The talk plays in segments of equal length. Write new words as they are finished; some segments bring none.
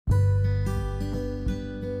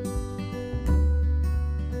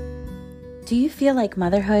Do you feel like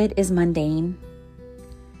motherhood is mundane?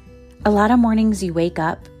 A lot of mornings you wake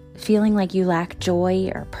up feeling like you lack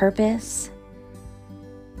joy or purpose?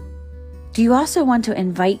 Do you also want to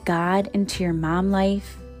invite God into your mom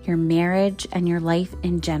life, your marriage, and your life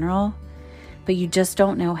in general, but you just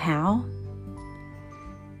don't know how?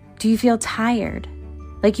 Do you feel tired,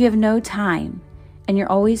 like you have no time, and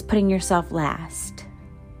you're always putting yourself last?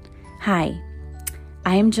 Hi,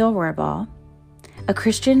 I am Jill Rohrball, a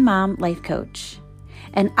Christian mom life coach,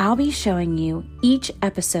 and I'll be showing you each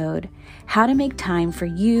episode how to make time for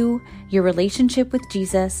you, your relationship with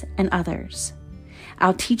Jesus, and others.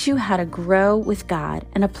 I'll teach you how to grow with God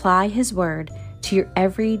and apply His Word to your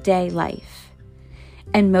everyday life.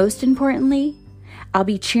 And most importantly, I'll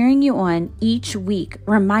be cheering you on each week,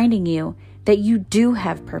 reminding you that you do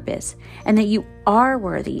have purpose and that you are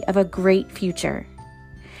worthy of a great future.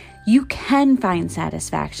 You can find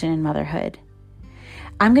satisfaction in motherhood.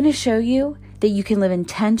 I'm going to show you that you can live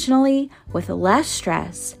intentionally with less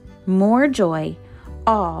stress, more joy,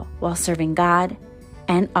 all while serving God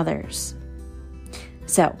and others.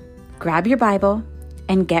 So, grab your Bible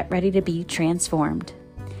and get ready to be transformed.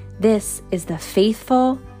 This is the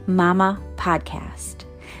Faithful Mama Podcast,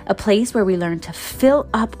 a place where we learn to fill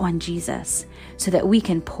up on Jesus so that we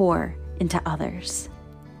can pour into others.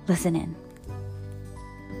 Listen in.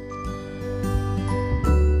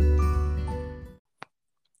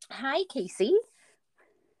 Hi, Casey.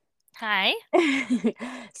 Hi.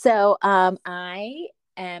 So I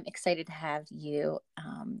am excited to have you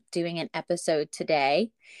doing an episode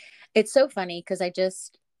today. It's so funny because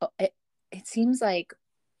it seems like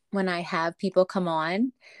when I have people come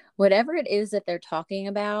on, whatever it is that they're talking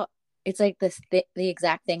about, it's like the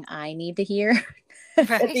exact thing I need to hear Right.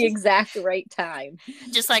 at the exact right time.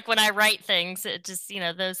 Just like when I write things, it just,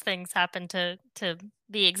 those things happen to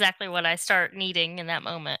be exactly what I start needing in that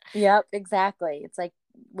moment. Yep, exactly. It's like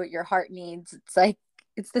what your heart needs. It's like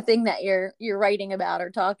it's the thing that you're writing about or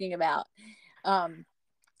talking about.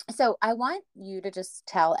 So I want you to just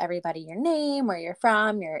tell everybody your name, where you're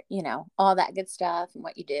from, your all that good stuff and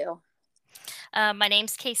what you do. My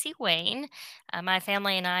name's Casey Wayne. My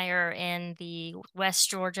family and I are in the West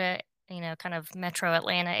Georgia, kind of metro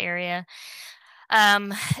Atlanta area.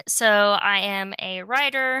 So I am a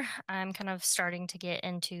writer. I'm kind of starting to get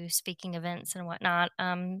into speaking events and whatnot.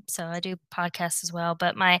 So I do podcasts as well.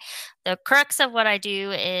 But the crux of what I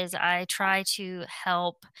do is I try to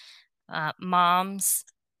help moms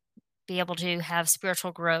be able to have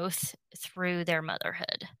spiritual growth through their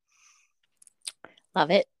motherhood.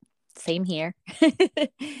 Love it. Same here.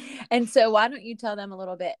 And so why don't you tell them a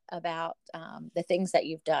little bit about the things that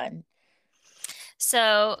you've done?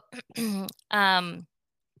 So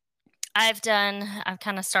I've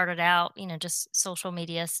kind of started out, just social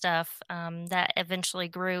media stuff that eventually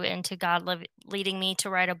grew into God leading me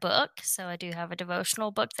to write a book. So I do have a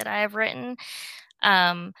devotional book that I have written.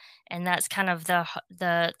 And that's kind of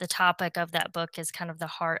the topic of that book is kind of the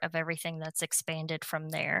heart of everything that's expanded from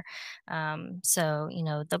there. So,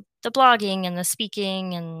 the blogging and the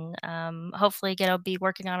speaking and hopefully I'll be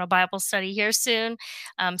working on a Bible study here soon.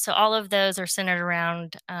 So all of those are centered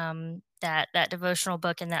around that devotional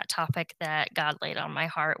book and that topic that God laid on my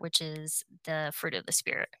heart, which is the fruit of the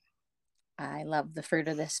Spirit. I love the fruit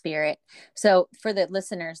of the Spirit. So for the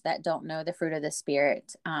listeners that don't know the fruit of the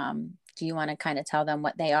Spirit, do you want to kind of tell them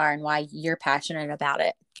what they are and why you're passionate about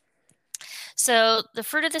it? So the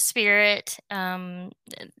fruit of the Spirit,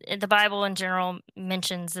 the Bible in general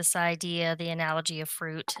mentions this idea, the analogy of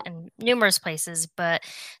fruit in numerous places, but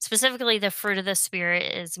specifically the fruit of the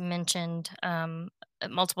Spirit is mentioned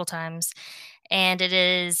multiple times. And it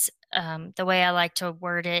is, the way I like to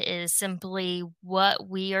word it is simply what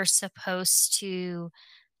we are supposed to,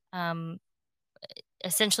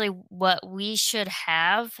 essentially what we should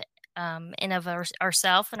have in of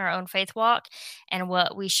ourselves in our own faith walk, and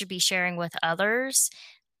what we should be sharing with others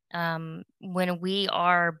when we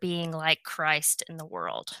are being like Christ in the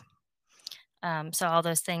world. So all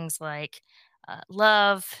those things like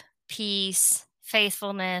love, peace,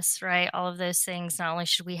 faithfulness, right? All of those things, not only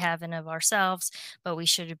should we have in of ourselves, but we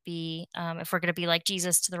should be, if we're going to be like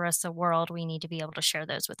Jesus to the rest of the world, we need to be able to share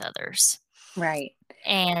those with others. Right.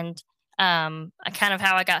 And kind of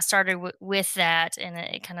how I got started with that, and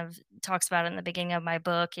it kind of talks about it in the beginning of my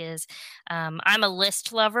book, is I'm a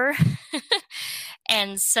list lover.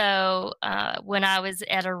 And so when I was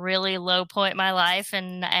at a really low point in my life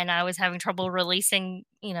and I was having trouble releasing,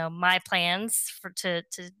 my plans to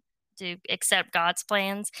to accept God's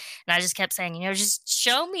plans. And I just kept saying, just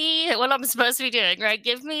show me what I'm supposed to be doing, right?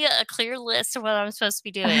 Give me a clear list of what I'm supposed to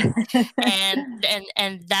be doing.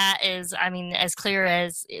 And that is, I mean, as clear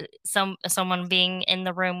as someone being in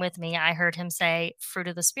the room with me, I heard him say fruit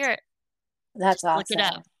of the spirit. That's Just look it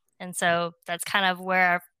up. awesome. And so that's kind of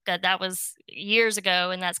where that was years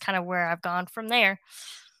ago, and that's kind of where I've gone from there.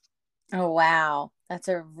 Oh, wow. That's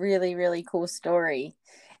a really, really cool story.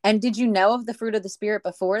 And did you know of the fruit of the spirit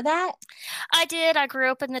before that? I did. I grew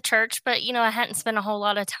up in the church, but I hadn't spent a whole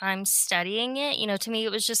lot of time studying it. To me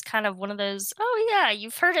it was just kind of one of those, oh yeah,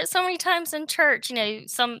 you've heard it so many times in church.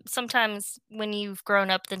 Sometimes when you've grown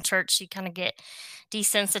up in church, you kind of get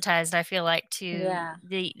desensitized, I feel like, to Yeah,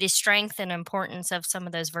 the strength and importance of some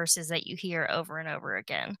of those verses that you hear over and over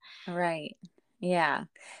again. right. Yeah.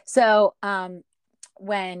 So,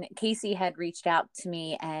 when Casey had reached out to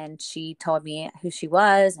me and she told me who she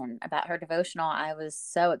was and about her devotional, I was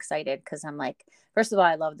so excited because I'm like, first of all,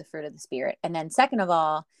 I love the fruit of the spirit. And then second of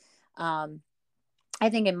all, I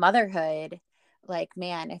think in motherhood, like,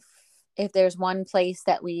 man, if there's one place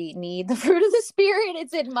that we need the fruit of the spirit,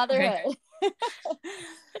 it's in Right. motherhood.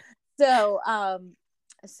 So,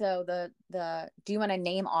 the do you want to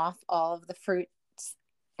name off all of the fruits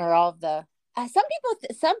or all of the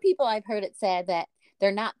some people I've heard it said that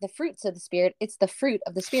they're not the fruits of the spirit, it's the fruit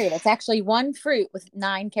of the spirit. It's actually one fruit with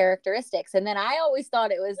 9 characteristics. And then I always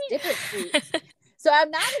thought it was different fruits. So I'm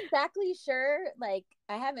not exactly sure, like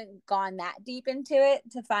I haven't gone that deep into it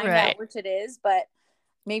to find Right. out which it is, but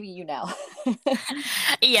maybe you know.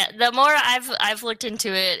 Yeah, the more I've looked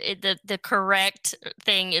into it, the correct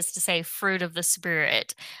thing is to say fruit of the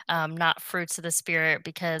spirit, not fruits of the spirit,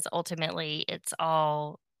 because ultimately it's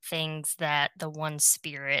all things that the one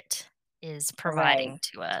spirit is Right. providing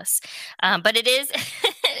to us. But it is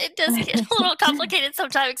it does get a little complicated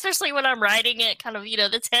sometimes, especially when I'm writing it, kind of,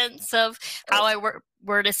 the tense of how I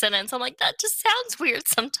word a sentence. I'm like, that just sounds weird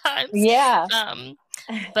sometimes. Yeah. Um,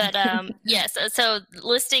 but yes, so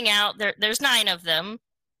listing out there's 9 of them.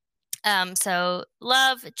 So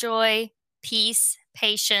love, joy, peace,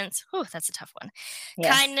 patience. Whew, that's a tough one.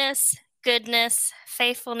 Yes. Kindness, goodness,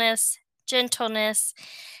 faithfulness, gentleness,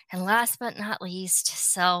 and last but not least,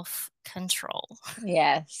 self-control.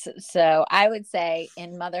 Yes. So I would say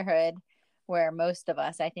in motherhood, where most of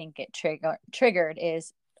us, I think, get triggered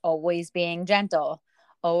is always being gentle,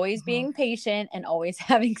 always Mhm. being patient, and always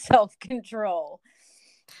having self control.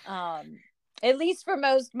 At least for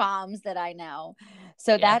most moms that I know.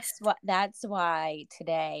 So Yes. that's why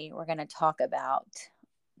today we're going to talk about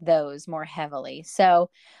those more heavily. So,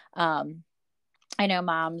 I know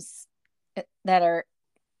moms that are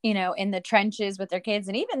in the trenches with their kids,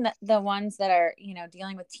 and even the ones that are,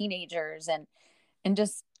 dealing with teenagers and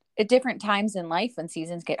just at different times in life when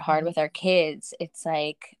seasons get hard Mhm. with our kids. It's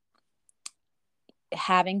like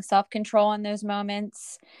having self-control in those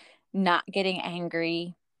moments, not getting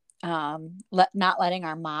angry, not letting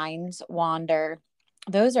our minds wander.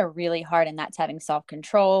 Those are really hard. And that's having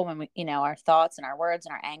self-control when we, our thoughts and our words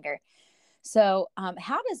and our anger. So,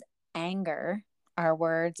 how does anger, our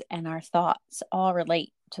words and our thoughts all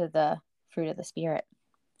relate to the fruit of the spirit?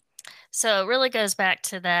 So it really goes back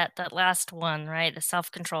to that last one, right? The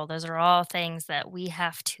self-control. Those are all things that we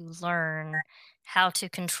have to learn how to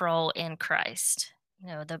control in Christ.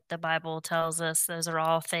 The Bible tells us those are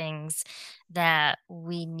all things that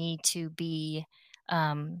we need to be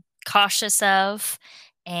cautious of,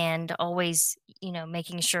 and always,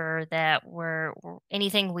 making sure that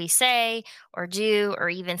anything we say or do or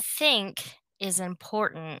even think is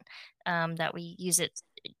important, that we use it,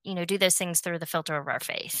 do those things through the filter of our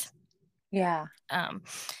faith. Yeah. Um,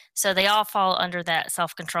 so they all fall under that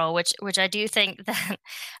self control, which I do think that,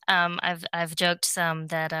 I've joked some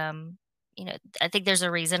that, I think there's a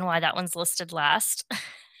reason why that one's listed last.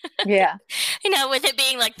 Yeah. With it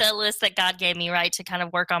being like the list that God gave me, right, to kind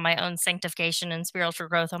of work on my own sanctification and spiritual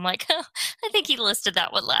growth. I'm like, oh, I think he listed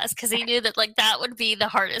that one last because he knew that, like, that would be the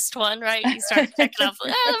hardest one, right? You start checking off,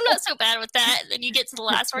 like, oh, I'm not so bad with that. And then you get to the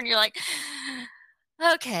last one, you're like,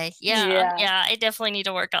 okay, yeah, Yeah. yeah, I definitely need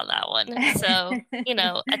to work on that one. So,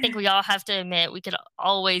 I think we all have to admit we could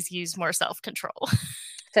always use more self-control.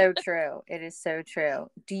 So true. It is so true.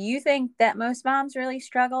 Do you think that most moms really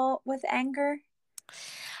struggle with anger?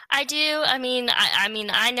 I do.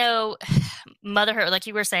 I know motherhood, like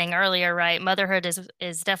you were saying earlier, right? Motherhood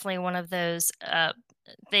is definitely one of those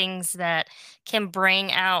things that can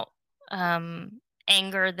bring out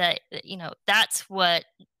anger. That's what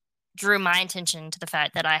drew my attention to the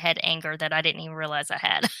fact that I had anger that I didn't even realize I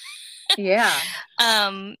had. Yeah.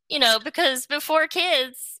 Because before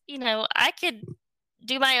kids, I could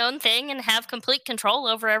do my own thing and have complete control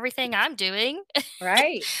over everything I'm doing.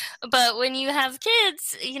 Right. But when you have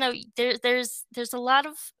kids, there's a lot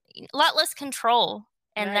less control,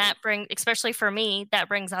 and Right. that bring especially for me, that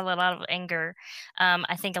brings out a lot of anger.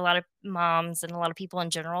 I think a lot of moms and a lot of people in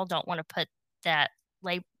general don't wanna put that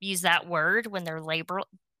use that word when they're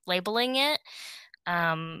labeling it.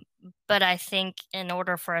 Um, but I think in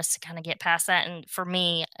order for us to kinda get past that, and for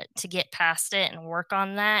me, to get past it and work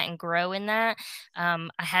on that and grow in that, I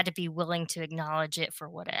had to be willing to acknowledge it for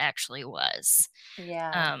what it actually was.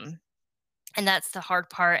 Yeah. Um, and that's the hard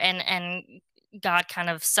part, and God kind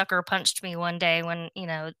of sucker punched me one day when,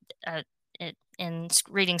 uh,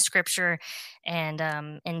 reading scripture, and,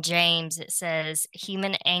 in James, it says,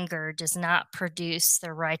 "Human anger does not produce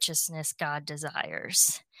the righteousness God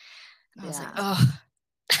desires." And I was like, Yeah. "Oh,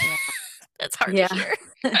 Yeah. that's hard to Yeah. hear."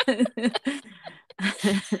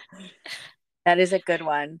 That is a good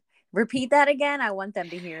one. Repeat that again. I want them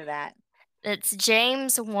to hear that. It's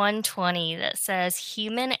James 1:20 that says,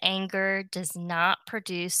 "Human anger does not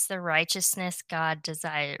produce the righteousness God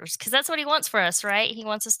desires," because that's what He wants for us, right? He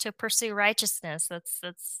wants us to pursue righteousness. That's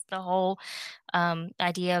the whole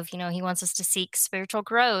idea of, He wants us to seek spiritual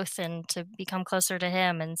growth and to become closer to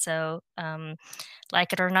Him. And so,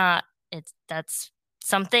 like it or not, that's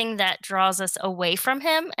something that draws us away from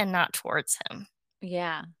Him and not towards Him.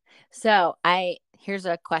 Yeah. So here's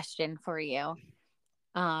a question for you.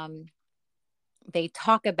 Um, they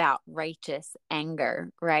talk about righteous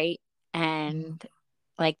anger, right? Mhm. And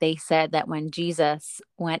like they said that when Jesus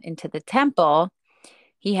went into the temple,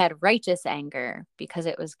 he had righteous anger because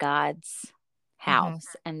it was God's Mhm.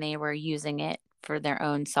 house and they were using it for their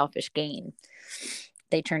own selfish gain.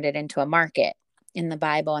 They turned it into a market in the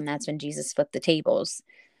Bible, and that's when Jesus flipped the tables.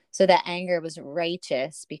 So that anger was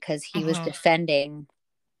righteous because he was Mhm. defending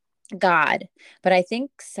God. But I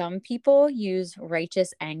think some people use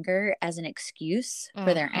righteous anger as an excuse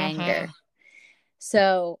for their anger. Mhm.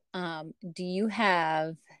 So, do you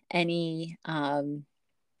have any,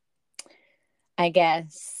 I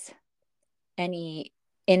guess, any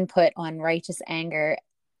input on righteous anger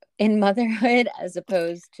in motherhood as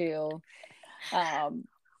opposed to, um,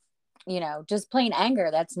 just plain anger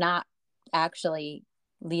that's not actually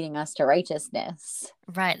leading us to righteousness?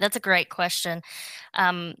 Right, that's a great question.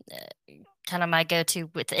 Um, Kind of my go-to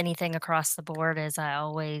with anything across the board is I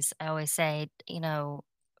always say,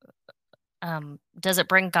 does it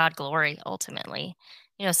bring God glory ultimately?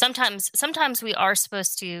 Sometimes we are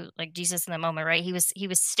supposed to, like Jesus in the moment, right? He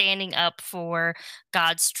was standing up for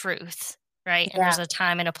God's truth, right? And there's Yeah, a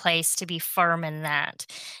time and a place to be firm in that,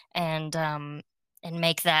 and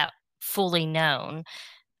make that fully known.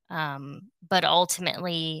 But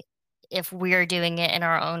ultimately, if we're doing it in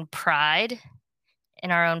our own pride, in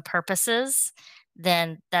our own purposes,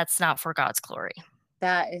 then that's not for God's glory.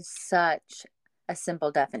 that is such a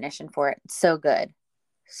simple definition for it. So good.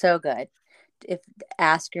 So good. If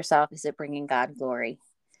Ask yourself, is it bringing God glory?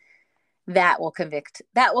 That will convict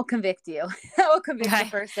you. That will convict the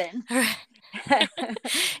Right. person. Right.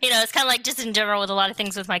 It's kind of like just in general with a lot of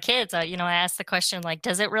things with my kids. I ask the question, like,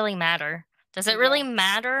 does it really matter? Does it Yeah. really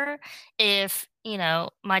matter if,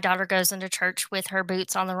 my daughter goes into church with her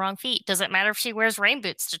boots on the wrong feet? Does it matter if she wears rain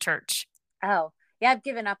boots to church? Oh, yeah, I've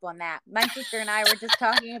given up on that. My sister and I were just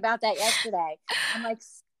talking about that yesterday. I'm like,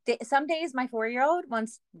 some days my 4-year-old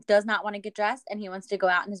does not want to get dressed and he wants to go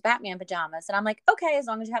out in his Batman pajamas. And I'm like, okay, as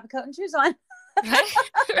long as you have a coat and shoes on. Right?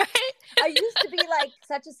 Right? I used to be like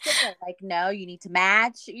such a stickler, like, no, you need to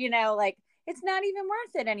match, like it's not even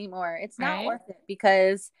worth it anymore. It's not Right? worth it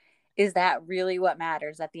because is that really what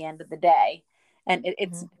matters at the end of the day? And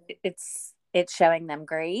Mhm. it's showing them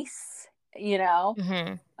grace, you know?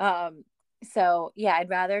 Mhm. Um, so yeah, I'd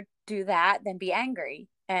rather do that than be angry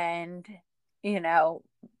and, you know,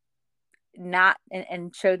 not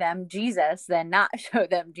and show them Jesus than not show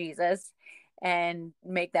them Jesus and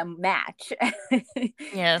make them match.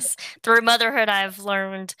 Yes. Through motherhood, I've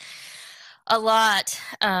learned a lot.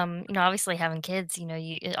 Obviously having kids,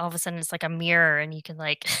 all of a sudden it's like a mirror and you can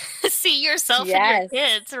like see yourself in your Yes.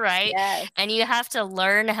 kids, right? Yes. And you have to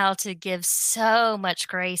learn how to give so much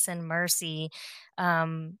grace and mercy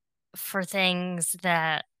um, for things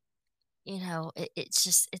that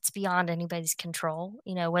it's beyond anybody's control,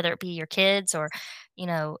 whether it be your kids or,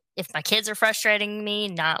 if my kids are frustrating me,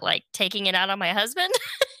 not like taking it out on my husband,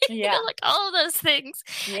 Yeah. like all of those things.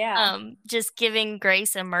 Yeah. Just giving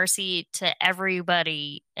grace and mercy to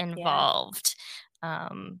everybody Yeah. involved.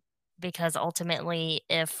 Um, because ultimately,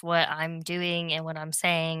 if what I'm doing and what I'm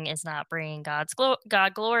saying is not bringing God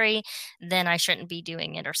glory, then I shouldn't be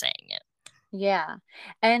doing it or saying it. Yeah.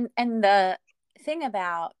 And the thing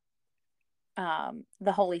about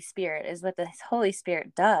the Holy Spirit is what the Holy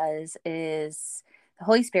Spirit does is the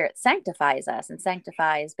Holy Spirit sanctifies us, and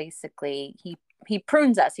sanctifies basically he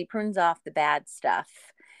prunes us. He prunes off the bad stuff.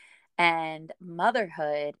 And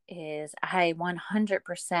motherhood is, I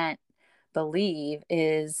 100% believe,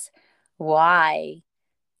 is why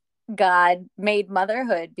God made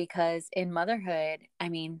motherhood, because in motherhood, I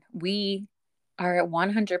mean, we are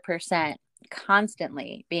 100%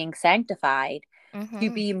 constantly being sanctified to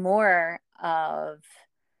Mm-hmm. be more of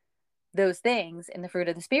those things in the fruit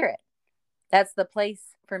of the Spirit. That's the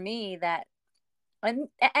place for me that, and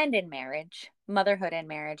in marriage, motherhood and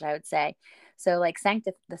marriage, I would say. So, like,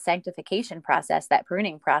 the sanctification process, that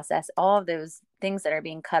pruning process, all of those things that are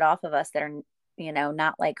being cut off of us that are,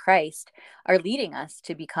 not like Christ, are leading us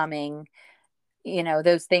to becoming,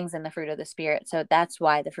 those things in the fruit of the Spirit. So that's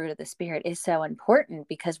why the fruit of the Spirit is so important,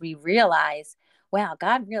 because we realize, wow,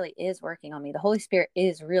 God really is working on me. The Holy Spirit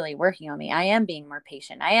is really working on me. I am being more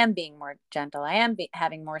patient. I am being more gentle. I am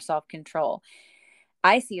having more self-control.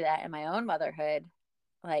 I see that in my own motherhood,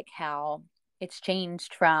 like how it's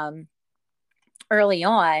changed from early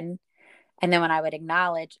on. And then when I would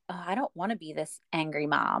acknowledge, oh, I don't want to be this angry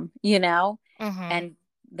mom, Mm-hmm. and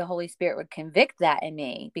the Holy Spirit would convict that in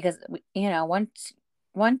me, because,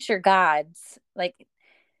 once you're God's, like,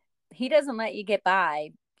 he doesn't let you get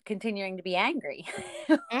by continuing to be angry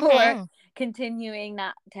or Mm-hmm. continuing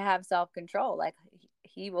not to have self-control. Like,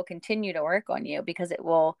 he will continue to work on you, because it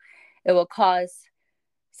will cause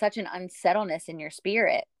such an unsettledness in your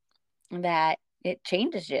spirit that it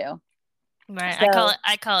changes you. Right. So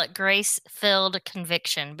I call it grace-filled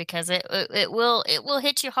conviction, because it will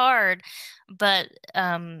hit you hard, but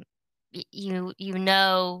you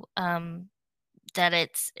know that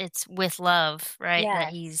it's with love, right?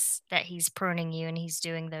 yes, That he's pruning you, and he's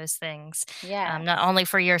doing those things, not yes, only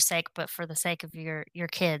for your sake, but for the sake of your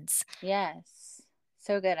kids. yes.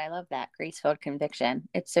 So good. I love that grace-filled conviction.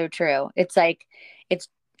 It's so true. It's like, it's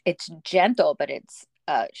it's gentle, but it's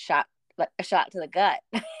a shot to the gut,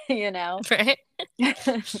 you know. Right.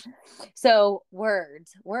 So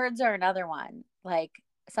words are another one. Like,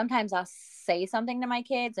 sometimes I'll say something to my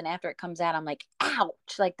kids, and after it comes out, I'm like, ouch,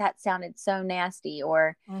 like that sounded so nasty.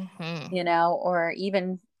 Or, Hmm. or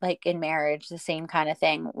even like in marriage, the same kind of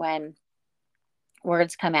thing, when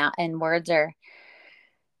words come out, and words are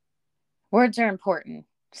important.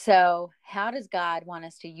 So how does God want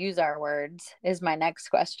us to use our words, is my next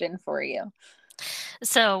question for you.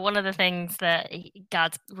 So one of the things that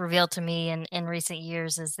God's revealed to me in recent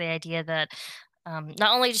years is the idea that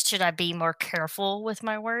not only should I be more careful with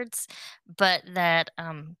my words, but that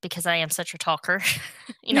because I am such a talker,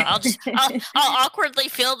 I'll awkwardly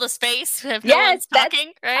fill the space if no Yes, one's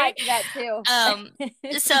talking, I right? do that too. Um,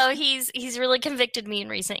 so he's really convicted me in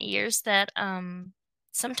recent years that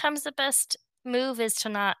sometimes the best move is to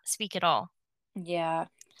not speak at all. Yeah,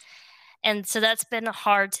 And so that's been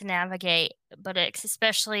hard to navigate, but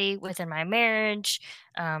especially within my marriage,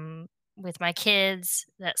 with my kids,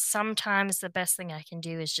 that sometimes the best thing I can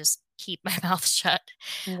do is just keep my mouth shut.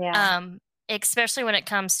 yeah, Um, Especially when it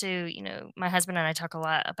comes to, my husband and I talk a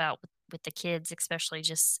lot about with the kids, especially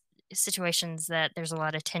just situations that there's a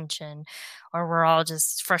lot of tension, or we're all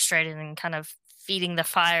just frustrated and kind of feeding the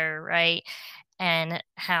fire, right? And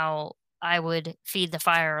how I would feed the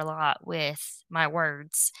fire a lot with my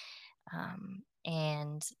words,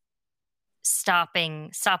 and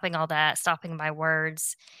stopping all that, stopping my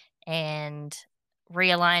words, and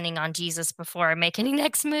realigning on Jesus before I make any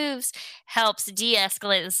next moves helps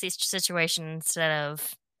de-escalate the situation instead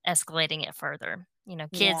of escalating it further. yeah,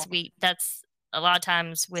 Kids, we that's a lot of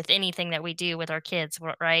times with anything that we do with our kids,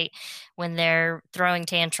 right? When they're throwing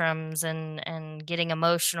tantrums and getting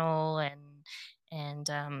emotional, and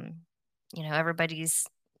everybody's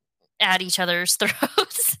at each other's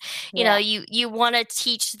throats. yeah, You want to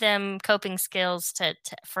teach them coping skills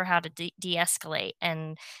for how to de-escalate,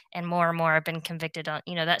 and more I've been convicted on,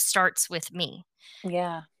 that starts with me.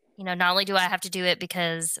 yeah, Not only do I have to do it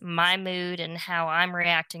because my mood and how I'm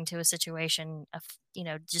reacting to a situation of,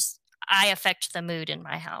 just I affect the mood in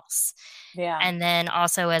my house. yeah, And then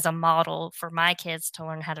also as a model for my kids to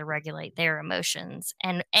learn how to regulate their emotions,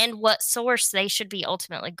 and what source they should be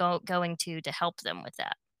ultimately going to help them with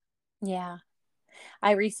that. yeah.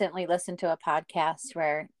 I recently listened to a podcast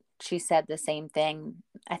where she said the same thing.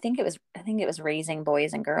 I think it was Raising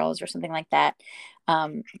Boys and Girls or something like that.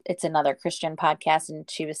 It's another Christian podcast, and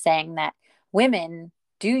she was saying that women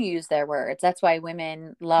do use their words. That's why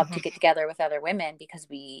women love to Mhm. get together with other women, because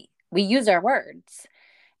we use our words,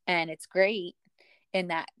 and it's great in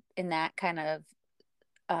that kind of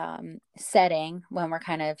setting, when we're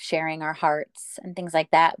kind of sharing our hearts and things like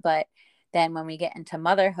that. But then when we get into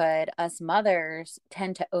motherhood, us mothers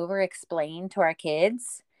tend to over explain to our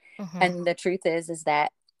kids. Mm-hmm. And the truth is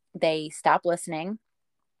that they stop listening,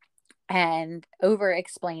 and over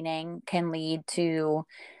explaining can lead to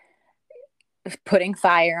putting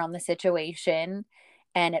fire on the situation.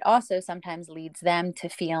 And it also sometimes leads them to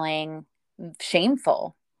feeling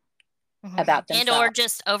shameful about And or themselves.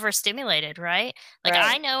 just overstimulated, right? Like,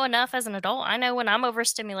 Right. I know enough as an adult. I know when I'm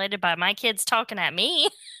overstimulated by my kids talking at me,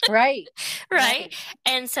 Right. right? Right.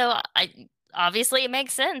 And so obviously it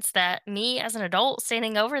makes sense that me as an adult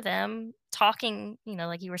standing over them talking,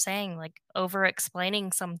 like you were saying, like over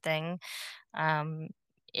explaining something, um,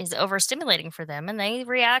 is overstimulating for them, and they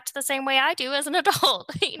react the same way I do as an adult.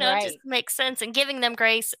 It just Right. makes sense, and giving them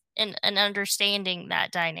grace and understanding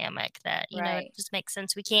that dynamic, that it Right. just makes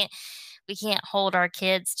sense. We can't hold our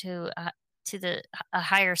kids to a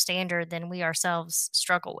higher standard than we ourselves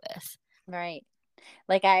struggle with. Right.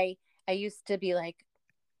 Like I used to be like,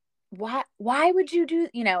 why would you do,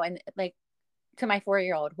 and like to my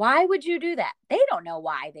 4-year-old, why would you do that? They don't know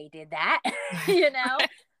why they did that.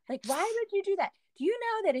 Like, why would you do that? Do you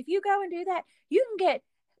know that if you go and do that, you can get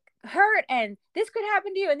hurt and this could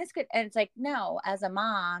happen to you and it's like, no, as a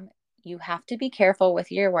mom, you have to be careful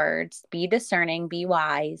with your words, be discerning, be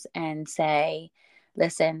wise, and say,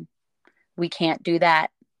 listen, we can't do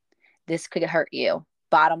that. This could hurt you.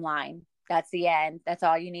 Bottom line. That's the end. That's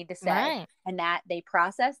all you need to say. Right. And that they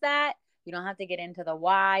process that. You don't have to get into the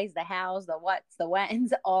whys, the hows, the whats, the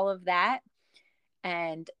whens, all of that.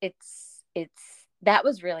 And that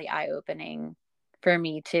was really eye-opening for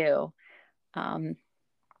me too. And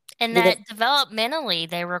Because that developmentally,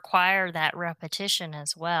 they require that repetition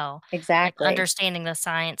as well, like exactly. understanding the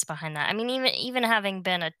science behind that. I mean, even having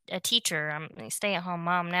been a teacher, I'm a stay-at-home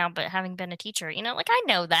mom now, but having been a teacher, like I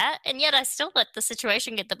know that, and yet I still let the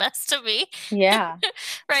situation get the best of me. Yeah.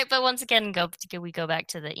 Right, but once again, we go back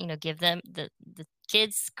to the, give them the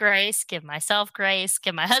kids grace, give myself grace,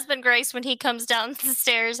 give my husband grace when he comes down the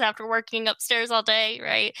stairs after working upstairs all day,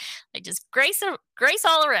 right? Like just grace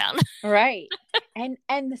all around. Right. And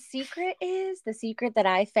the secret that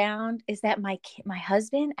I found is that my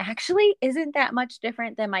husband actually isn't that much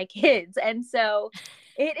different than my kids. And so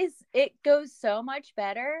it goes so much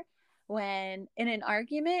better when in an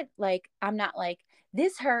argument, like I'm not like,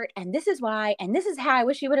 this hurt and this is why and this is how I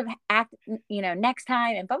wish you would have acted, next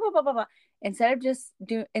time, and blah blah blah blah blah. Instead,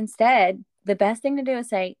 the best thing to do is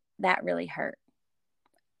say, that really hurt.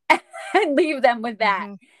 And leave them with that.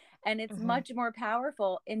 Hmm. And it's Hmm. much more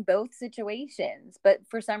powerful in both situations. But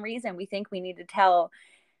for some reason, we think we need to tell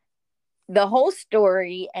the whole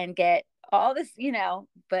story and get all this,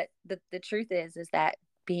 but the truth is that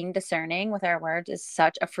being discerning with our words is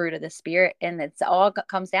such a fruit of the spirit. And it's all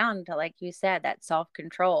comes down to, like you said, that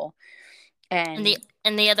self-control. And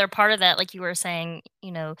And the other part of that, like you were saying,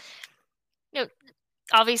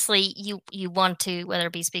 obviously you want to, whether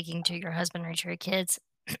it be speaking to your husband or to your kids,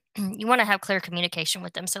 you want to have clear communication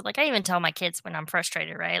with them. So like I even tell my kids when I'm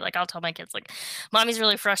frustrated, right? Like I'll tell my kids like, mommy's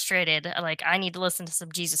really frustrated. Like I need to listen to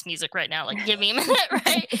some Jesus music right now. Like give me a minute,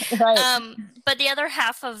 right? right. But the other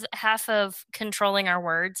half of controlling our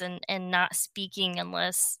words and not speaking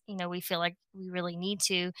unless, we feel like we really need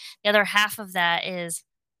to. The other half of that is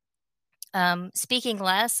speaking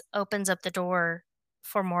less opens up the door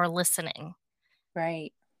for more listening.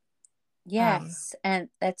 Right. Um, Yes. And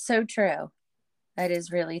that's so true. That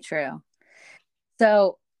is really true.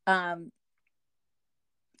 So, and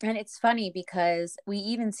it's funny because we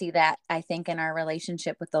even see that, I think, in our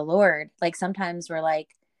relationship with the Lord. Like sometimes we're like,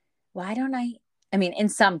 why don't I mean, in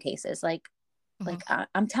some cases, like, mhm.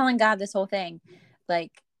 I'm telling God this whole thing.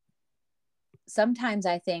 Like sometimes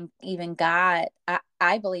I think even God,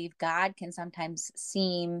 I believe God can sometimes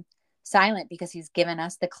seem silent because he's given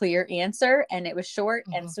us the clear answer and it was short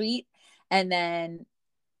and Mhm. sweet. And then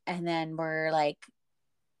we're like,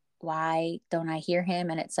 why don't I hear him?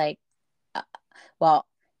 And it's like, uh, well,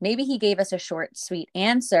 maybe he gave us a short, sweet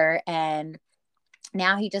answer. And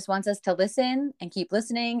now he just wants us to listen and keep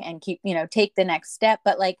listening and keep, take the next step.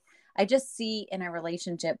 But like, I just see in a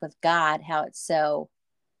relationship with God how it's so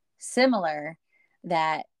similar,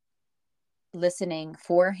 that listening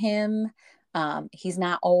for him, he's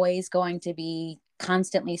not always going to be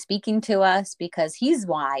constantly speaking to us because he's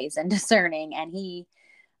wise and discerning, and he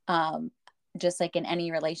um, just like in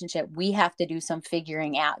any relationship, we have to do some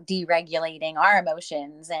figuring out, deregulating our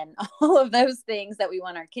emotions and all of those things that we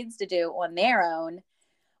want our kids to do on their own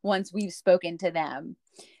once we've spoken to them.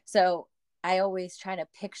 So I always try to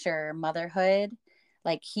picture motherhood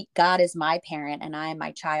like God is my parent and I am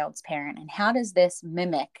my child's parent. And how does this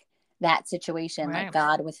mimic that situation, like Right.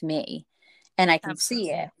 God with me? And I can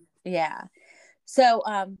see Absolutely. it. Yeah. So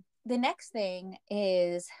the next thing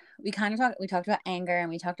is we talked about anger and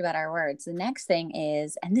we talked about our words. The next thing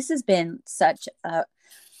is, and this has been such a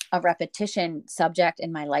repetition subject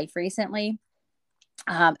in my life recently,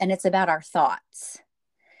 and it's about our thoughts.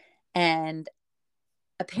 And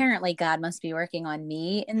apparently God must be working on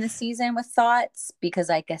me in this season with thoughts, because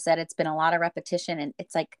like I said, it's been a lot of repetition. And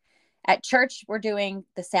it's like at church, we're doing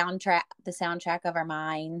the soundtrack of our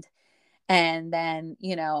mind. And then,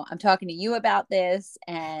 I'm talking to you about this,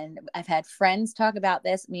 and I've had friends talk about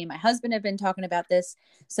this. Me and my husband have been talking about this.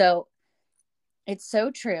 So it's so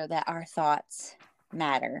true that our thoughts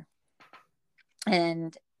matter.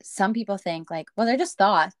 And some people think like, well, they're just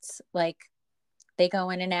thoughts. Like they go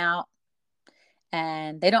in and out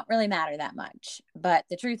and they don't really matter that much. But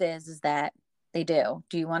the truth is that they do.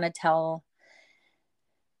 Do you want to tell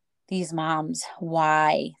these moms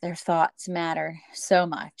why their thoughts matter so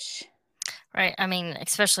much? Right. I mean,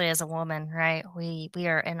 especially as a woman, right? We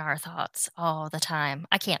are in our thoughts all the time.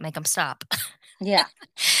 I can't make them stop. Yeah.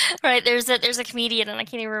 Right. There's a comedian, and I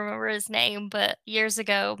can't even remember his name, but years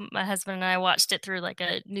ago my husband and I watched it through like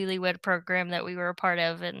a newlywed program that we were a part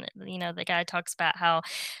of, and the guy talks about how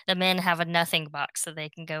the men have a nothing box that they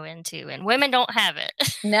can go into and women don't have it.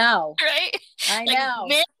 No, Right? I Like know.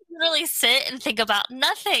 men really sit and think about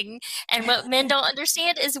nothing. And what men don't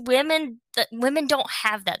understand is women don't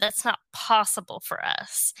have that. That's not possible for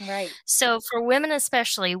us. Right. So for women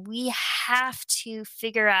especially, we have to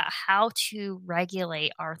figure out how to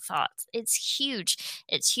regulate our thoughts. It's huge.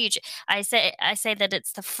 It's huge. I say that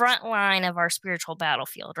it's the front line of our spiritual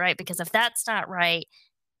battlefield, right? Because if that's not right,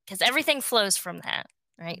 because everything flows from that,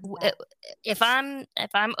 right? Yeah. If I'm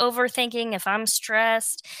overthinking, if I'm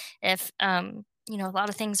stressed, if a lot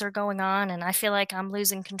of things are going on and I feel like I'm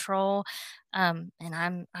losing control, and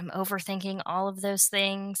I'm overthinking all of those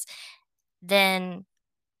things, then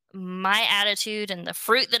my attitude and the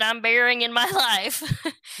fruit that I'm bearing in my life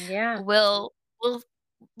Yeah. will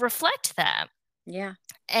reflect that. Yeah.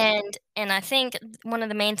 And I think one of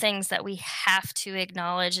the main things that we have to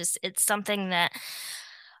acknowledge is it's something that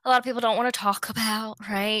a lot of people don't want to talk about,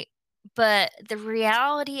 right? But the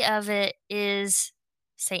reality of it is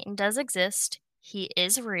Satan does exist. He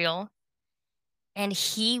is real, and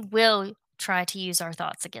he will try to use our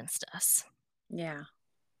thoughts against us. Yeah.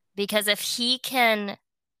 Because if he can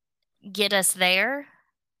get us there,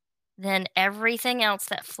 then everything else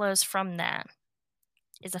that flows from that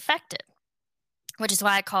is affected, which is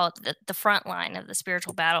why I call it the front line of the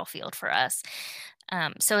spiritual battlefield for us.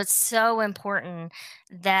 So it's so important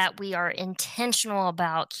that we are intentional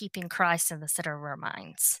about keeping Christ in the center of our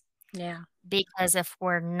minds. Yeah. Because if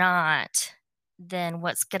we're not, then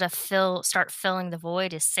what's going to start filling the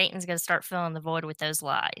void is Satan's going to start filling the void with those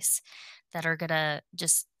lies that are going to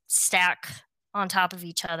just stack on top of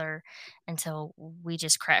each other until we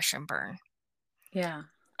just crash and burn. Yeah.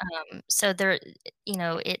 So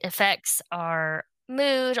it affects our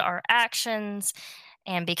mood, our actions,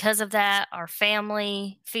 and because of that, our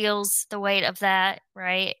family feels the weight of that,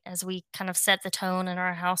 right? As we kind of set the tone in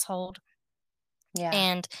our household. Yeah.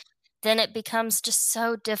 And then it becomes just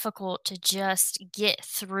so difficult to just get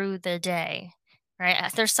through the day,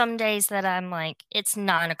 right? There's some days that I'm like, it's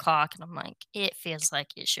 9 o'clock, and I'm like, it feels like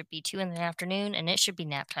it should be 2 in the afternoon, and it should be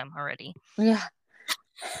nap time already. Yeah.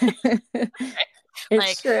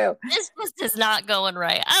 Like, It's true. this just is not going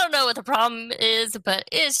right. I don't know what the problem is, but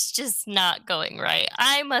it's just not going right.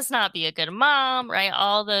 I must not be a good mom, right?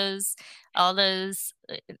 All those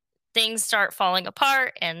things start falling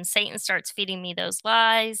apart, and Satan starts feeding me those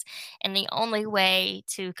lies. And the only way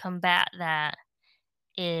to combat that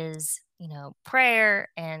is, prayer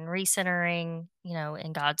and recentering,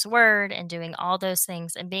 in God's word, and doing all those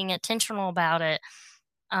things and being intentional about it.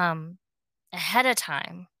 Ahead of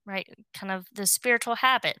time, right? Kind of the spiritual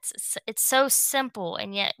habits. It's so simple,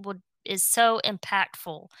 and yet is so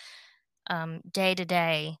impactful day to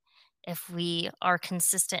day if we are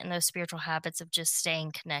consistent in those spiritual habits of just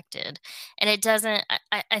staying connected. And it doesn't.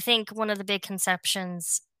 I think one of the big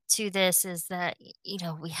conceptions to this is that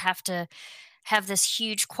we have to have this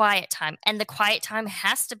huge quiet time, and the quiet time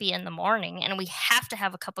has to be in the morning, and we have to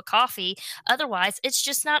have a cup of coffee, otherwise it's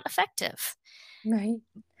just not effective. Right.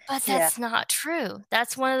 But Yeah. that's not true.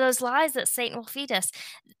 That's one of those lies that Satan will feed us.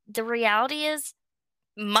 The reality is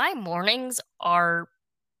my mornings are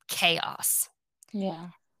chaos. Yeah.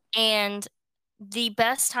 And the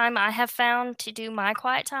best time I have found to do my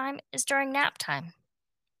quiet time is during nap time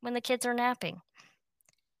when the kids are napping.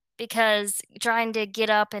 Because trying to get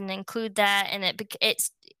up and include that, and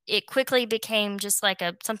it quickly became just like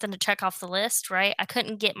something to check off the list, right? I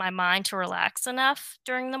couldn't get my mind to relax enough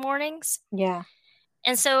during the mornings. Yeah.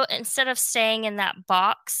 And so instead of staying in that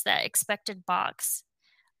box, that expected box,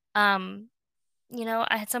 I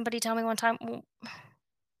had somebody tell me one time,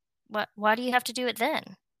 well, why do you have to do it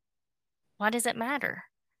then? Why does it matter?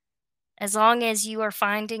 As long as you are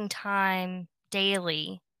finding time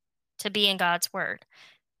daily to be in God's word.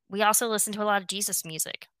 We also listen to a lot of Jesus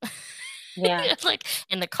music. Yeah. Like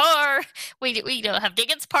in the car, we have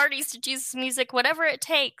dance parties to Jesus music, whatever it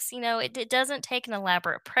takes. It doesn't take an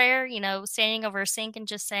elaborate prayer. Standing over a sink and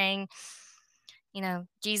just saying,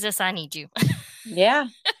 Jesus, I need you. Yeah.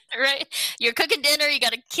 Right? You're cooking dinner, you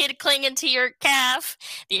got a kid clinging to your calf,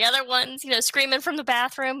 the other one's, screaming from the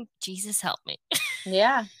bathroom, Jesus help me.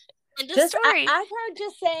 Yeah. End of Just story. I've heard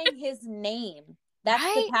just saying his name. That's the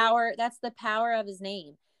Right? power. That's the power of his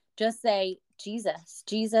name. Just say Jesus,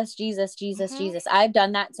 Jesus, Jesus, Jesus, Mhm. Jesus. I've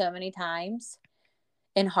done that so many times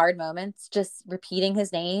in hard moments, just repeating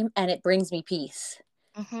his name, and it brings me peace.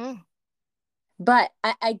 Mhm. But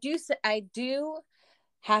I do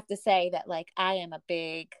have to say that, like, I'm a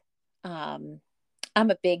big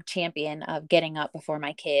champion of getting up before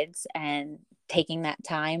my kids and taking that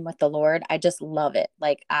time with the Lord. I just love it.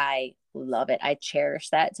 Like, I love it. I cherish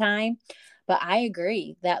that time. But I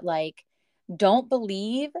agree that, like, don't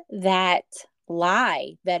believe that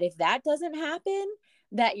lie that if that doesn't happen,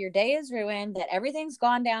 that your day is ruined, that everything's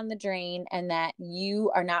gone down the drain, and that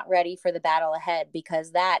you are not ready for the battle ahead,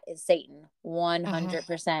 because that is Satan Mhm.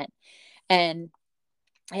 100%. And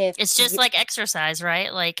if It's just like exercise,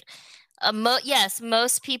 right? Like, yes,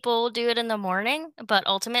 most people do it in the morning, but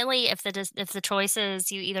ultimately, if the choice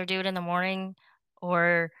is you either do it in the morning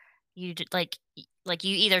or like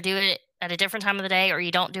you either do it at a different time of the day or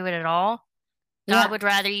you don't do it at all, God yeah, would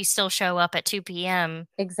rather you still show up at 2 p.m.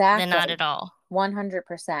 than not exactly. at all.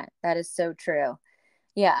 100%. That is so true.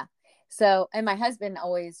 Yeah. So, and my husband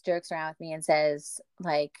always jokes around with me and says,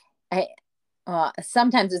 like,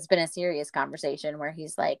 sometimes it's been a serious conversation where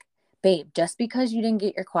he's like, babe, just because you didn't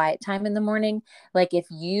get your quiet time in the morning, like, if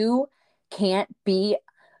you can't be,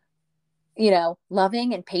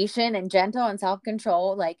 loving and patient and gentle and self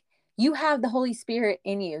control, like, you have the Holy Spirit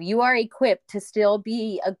in you. You are equipped to still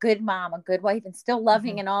be a good mom, a good wife, and still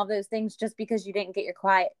loving Mhm. and all those things, just because you didn't get your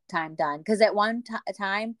quiet time done. Because at one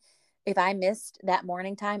time, if I missed that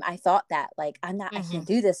morning time, I thought that, like, I can't Mhm.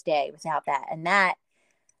 do this day without that. And that,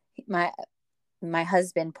 my my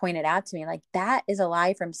husband pointed out to me, like, that is a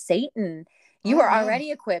lie from Satan. You are Mhm. already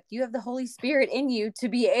equipped. You have the Holy Spirit in you to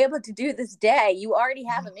be able to do this day. You already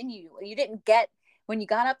have Mhm. him in you. You didn't get, when you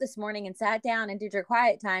got up this morning and sat down and did your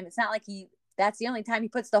quiet time, it's not like that's the only time he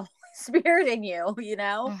puts the Holy Spirit in you.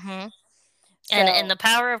 Mhm. And So, the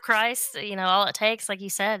power of Christ, all it takes, like you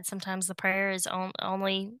said, sometimes the prayer is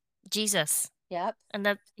only Jesus. yep. And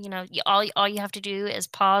that, all you have to do is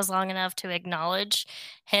pause long enough to acknowledge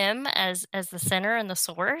him as the center and the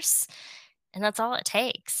source, and that's all it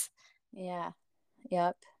takes. Yeah.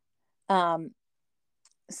 Yep. Um,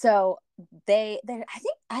 so I don't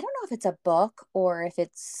know if it's a book or if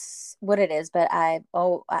it's what it is, but I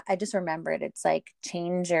just remember it. It's like,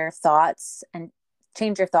 change your thoughts,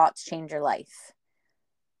 change your life.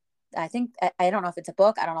 I don't know if it's a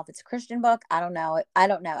book. I don't know if it's a Christian book. I don't know.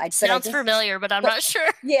 But I Sounds just, familiar, but I'm but not sure.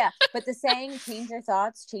 yeah, but the saying, change your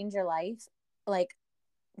thoughts, change your life, like,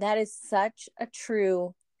 that is such a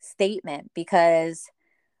true statement, because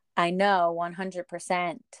I know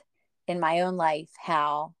 100% in my own life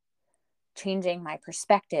how changing my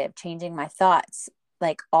perspective, changing my thoughts,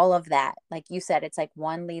 like, all of that, like you said, it's like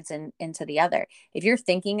one leads into the other. If you're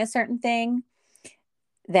thinking a certain thing,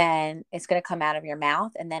 then it's going to come out of your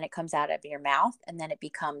mouth, and then it comes out of your mouth, and then it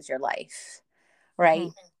becomes your life, right?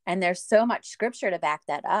 Mhm. And there's so much scripture to back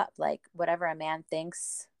that up. Like, whatever a man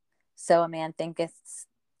thinks, so a man thinketh.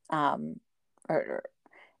 Or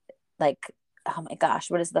like, oh my gosh,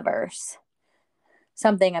 what is the verse?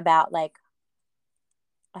 Something about, like,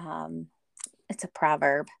 um it's a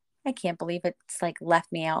proverb. I can't believe it's, like,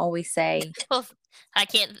 left me. I always say, Well, I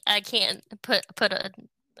can't put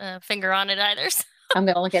a finger on it either. So I'm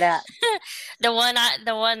gonna look it up. the one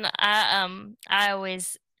I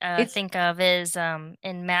always It's think of is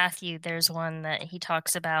in Matthew. There's one that he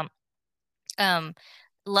talks about um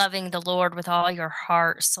loving the Lord with all your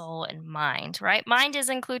heart, soul, and mind, right? Mind is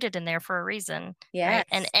included in there for a reason, right?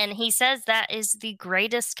 And yes, and he says that is the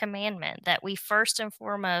greatest commandment, that we first and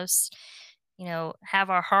foremost,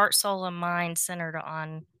 have our heart, soul, and mind centered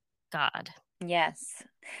on God. yes.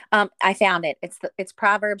 I found it. It's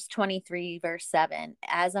Proverbs 23 verse 7.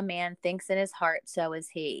 As a man thinks in his heart, so is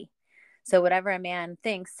he. So whatever a man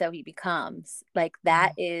thinks, so he becomes. Like,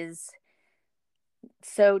 that Mhm. is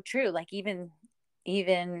so true. Like, even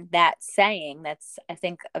even that saying, that's, I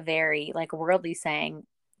think, a very like worldly saying,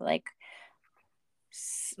 like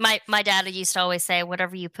My dad used to always say,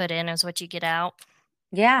 whatever you put in is what you get out.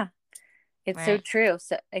 yeah, it's so Right. true.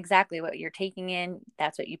 So exactly what you're taking in,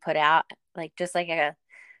 that's what you put out. Like just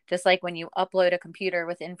like when you upload a computer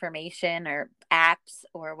with information or apps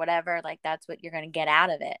or whatever, like that's what you're going to get out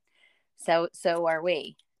of it. So are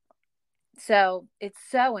we. So it's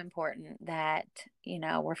so important that,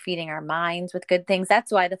 we're feeding our minds with good things.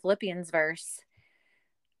 That's why the Philippians verse,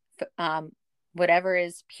 um, whatever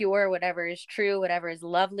is pure, whatever is true, whatever is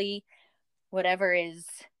lovely, whatever is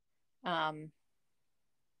um,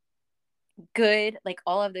 good, like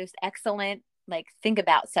all of those excellent, like think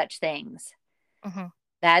about such things. Mm-hmm.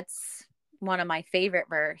 That's one of my favorite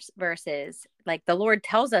verses. Like the Lord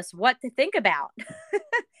tells us what to think about.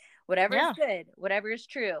 Whatever is good, whatever is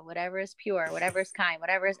true, whatever is pure, whatever is kind,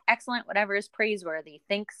 whatever is excellent, whatever is praiseworthy,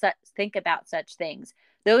 think about such things.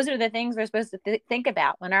 Those are the things we're supposed to think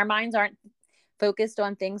about. When our minds aren't focused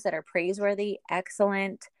on things that are praiseworthy,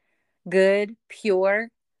 excellent, good, pure,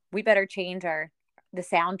 we better change the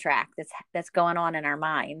soundtrack that's going on in our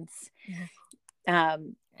minds.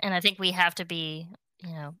 And I think we have to be,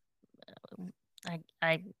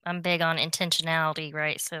 I'm big on intentionality,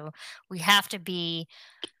 right? So we have to be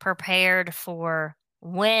prepared for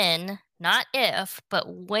when, not if, but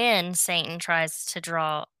when Satan tries to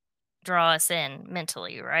draw us in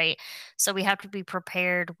mentally, right? So we have to be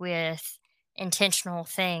prepared with intentional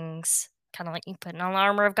things, kind of like you put on the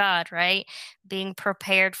armor of God, right? Being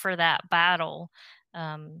prepared for that battle.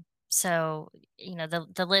 So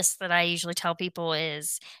the list that I usually tell people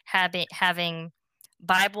is having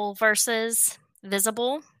Bible verses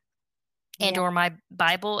visible and or my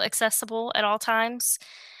Bible accessible at all times.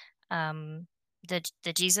 The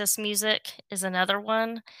Jesus music is another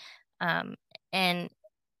one. And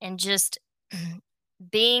just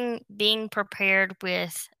being prepared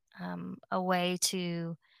with a way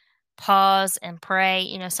to pause and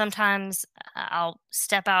pray. Sometimes I'll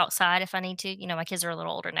step outside if I need to. My kids are a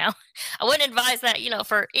little older now. I wouldn't advise that,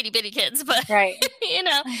 for itty bitty kids, but right.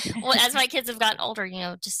 As my kids have gotten older,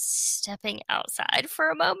 just stepping outside for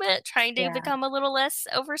a moment, trying to become a little less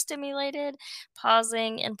overstimulated,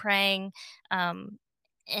 pausing and praying, and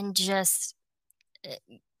just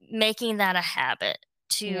making that a habit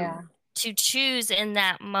to choose in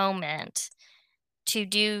that moment to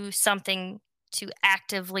do something to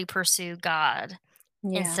actively pursue God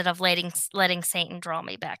instead of letting Satan draw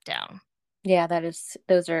me back down. Yeah,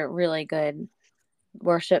 those are really good.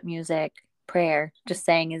 Worship music, prayer, just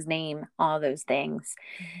saying his name, all those things.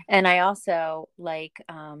 Mm-hmm. And I also like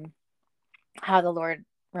how the Lord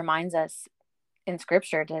reminds us in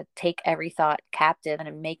scripture to take every thought captive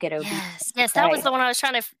and make it obedient. Yes, that was the one I was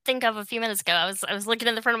trying to think of a few minutes ago. I was looking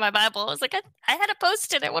in the front of my Bible. I was like, I had a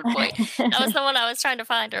post-it at one point. That was the one I was trying to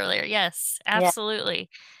find earlier. Yes, absolutely.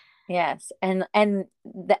 Yes. And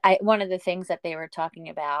one of the things that they were talking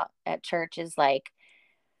about at church is like,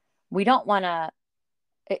 we don't want to,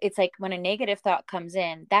 it's like when a negative thought comes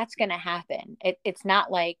in, that's going to happen. It's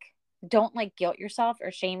not like, don't like guilt yourself or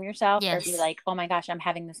shame yourself or be like, oh my gosh, I'm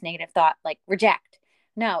having this negative thought, like reject.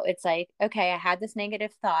 No, it's like, okay, I had this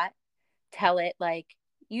negative thought. Tell it like,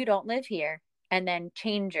 you don't live here, and then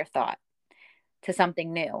change your thought to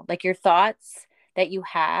something new. Like your thoughts that you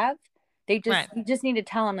have, you just need to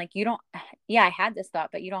tell them like, you don't, I had this thought,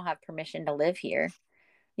 but you don't have permission to live here.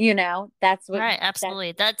 That's what. Right.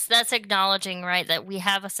 Absolutely. That's acknowledging, right, that we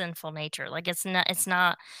have a sinful nature. Like it's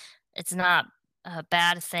not a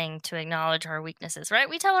bad thing to acknowledge our weaknesses, right?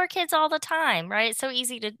 We tell our kids all the time, right? It's so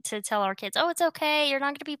easy to tell our kids, oh, it's okay. You're not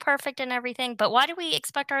going to be perfect in everything. But why do we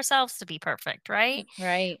expect ourselves to be perfect, right?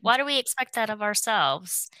 Right. Why do we expect that of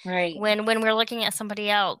ourselves? Right. When we're looking at somebody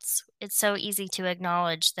else, it's so easy to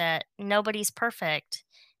acknowledge that nobody's perfect.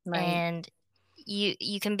 Right. And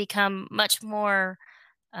you can become much more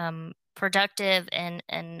productive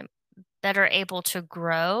and better able to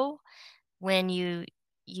grow when you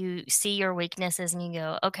see your weaknesses and you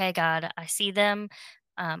go, okay, God, I see them,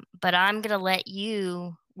 but I'm going to let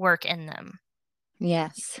you work in them.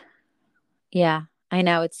 Yes. Yeah, I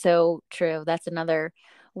know. It's so true. That's another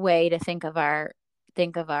way to think of our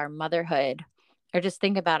motherhood, or just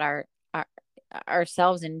think about our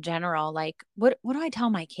ourselves in general. Like, what do I tell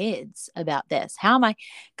my kids about this? How am I?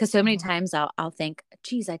 Because so many times I'll think,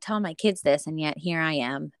 geez, I tell my kids this, and yet here I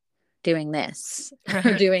am doing this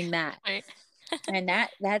or doing that. Right. And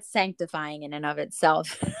that's sanctifying in and of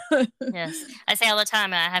itself. Yes. I say all the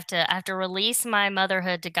time, I have to release my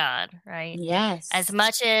motherhood to God, right? Yes. As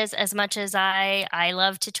much as I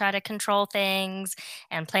love to try to control things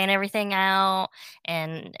and plan everything out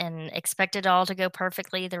and expect it all to go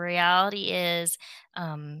perfectly, the reality is,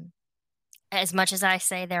 as much as I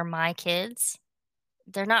say they're my kids,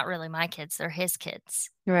 they're not really my kids, they're his kids.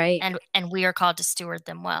 Right. And we are called to steward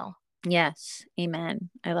them well. Yes. Amen.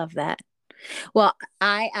 I love that. Well,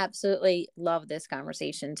 I absolutely love this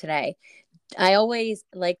conversation today. I always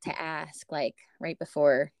like to ask, like right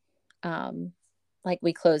before, like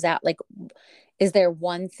we close out, like, is there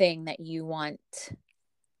one thing that you want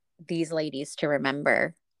these ladies to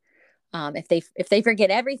remember? If they forget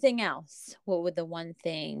everything else, what would the one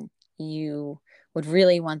thing you would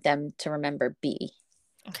really want them to remember be?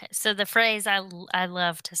 Okay, so the phrase I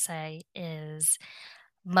love to say is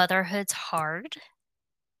motherhood's hard,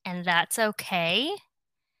 and that's okay.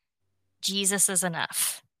 Jesus is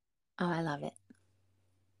enough. Oh, I love it.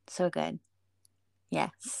 So good.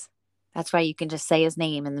 Yes. That's why you can just say his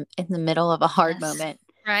name in the middle of a hard Yes. moment.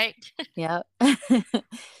 Right? Yep.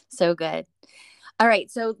 So good. All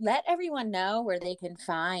right. So let everyone know where they can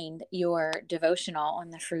find your devotional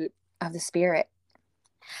on the fruit of the Spirit.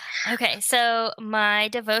 Okay, so my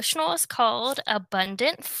devotional is called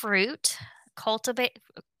Abundant Fruit.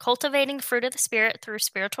 Cultivating fruit of the spirit through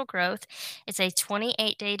spiritual growth. It's a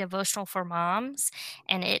 28-day devotional for moms,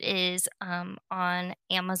 and it is on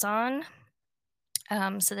Amazon.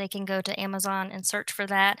 So they can go to Amazon and search for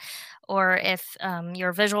that. Or if you're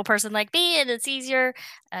a visual person like me and it's easier,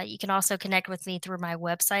 you can also connect with me through my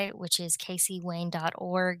website, which is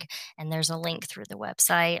caseywayne.org. And there's a link through the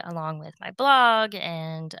website along with my blog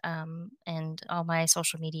and all my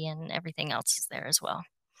social media and everything else is there as well.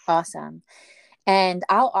 Awesome. And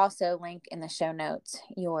I'll also link in the show notes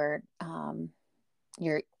your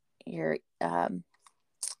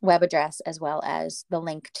web address as well as the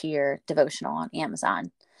link to your devotional on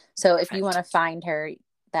Amazon. So if you want to find her,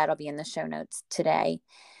 that'll be in the show notes today.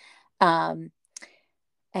 And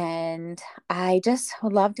I just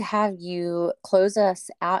would love to have you close us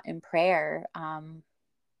out in prayer,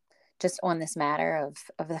 just on this matter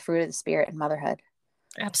of the fruit of the Spirit and motherhood.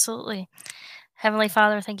 Absolutely. Heavenly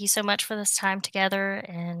Father, thank you so much for this time together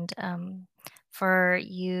and for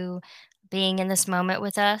you being in this moment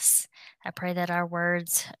with us. I pray that our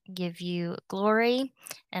words give you glory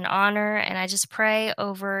and honor. And I just pray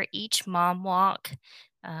over each mom walk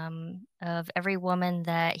of every woman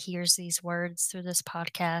that hears these words through this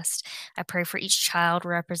podcast. I pray for each child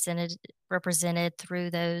represented through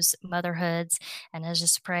those motherhoods. And I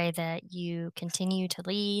just pray that you continue to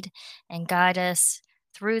lead and guide us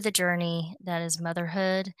through the journey that is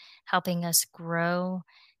motherhood, helping us grow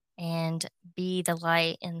and be the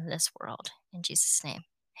light in this world. In Jesus' name,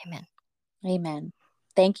 amen. Amen.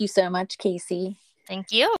 Thank you so much, Casey.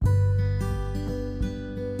 Thank you.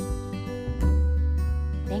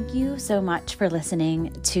 Thank you so much for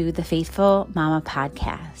listening to the Faithful Mama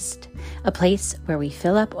podcast, a place where we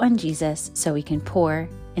fill up on Jesus so we can pour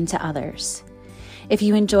into others. If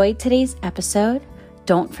you enjoyed today's episode,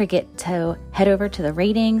 don't forget to head over to the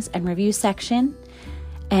ratings and review section.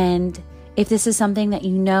 And if this is something that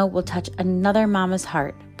you know will touch another mama's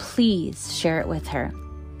heart, please share it with her.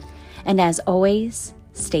 And as always,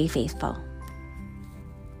 stay faithful.